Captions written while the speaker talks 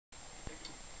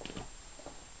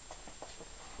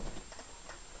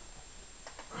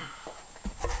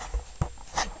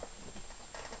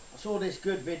saw this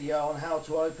good video on how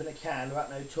to open a can without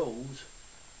no tools,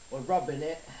 by rubbing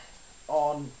it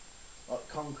on like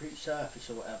concrete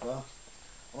surface or whatever.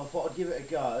 And I thought I'd give it a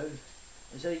go.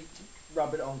 Instead of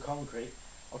rubbing it on concrete,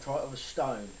 I'll try it with a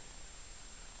stone.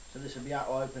 So this will be how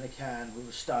to open a can with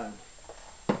a stone.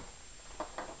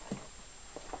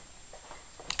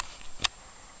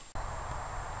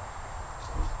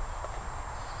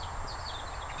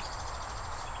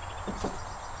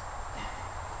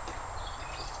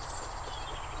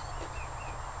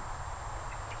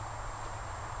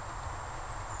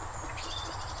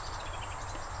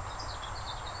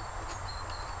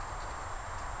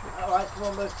 Alright, come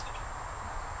on, bud.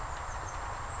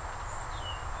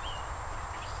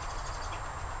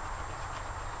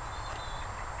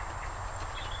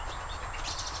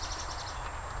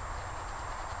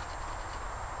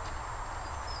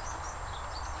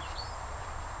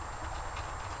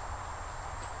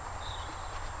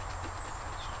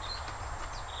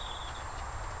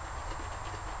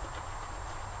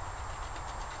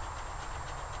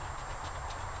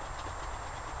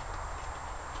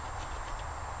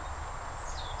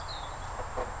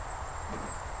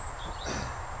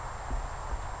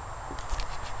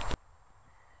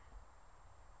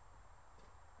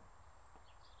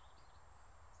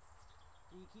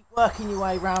 You keep working your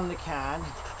way around the can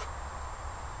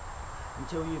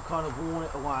until you've kind of worn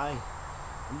it away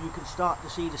and you can start to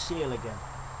see the seal again.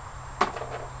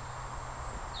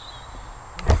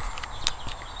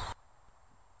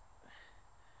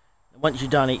 And once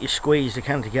you've done it, you squeeze the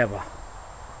can together.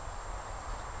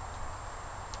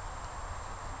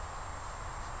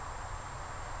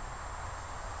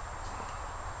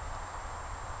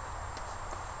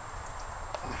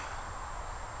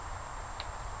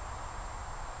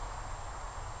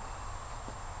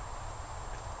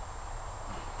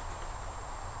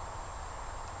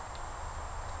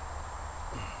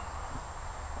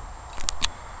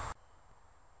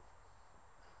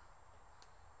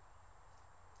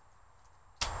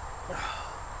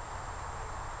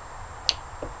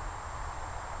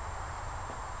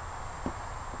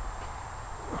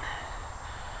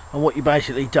 And what you've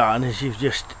basically done is you've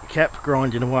just kept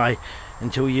grinding away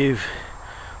until you've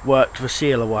worked the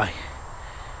seal away.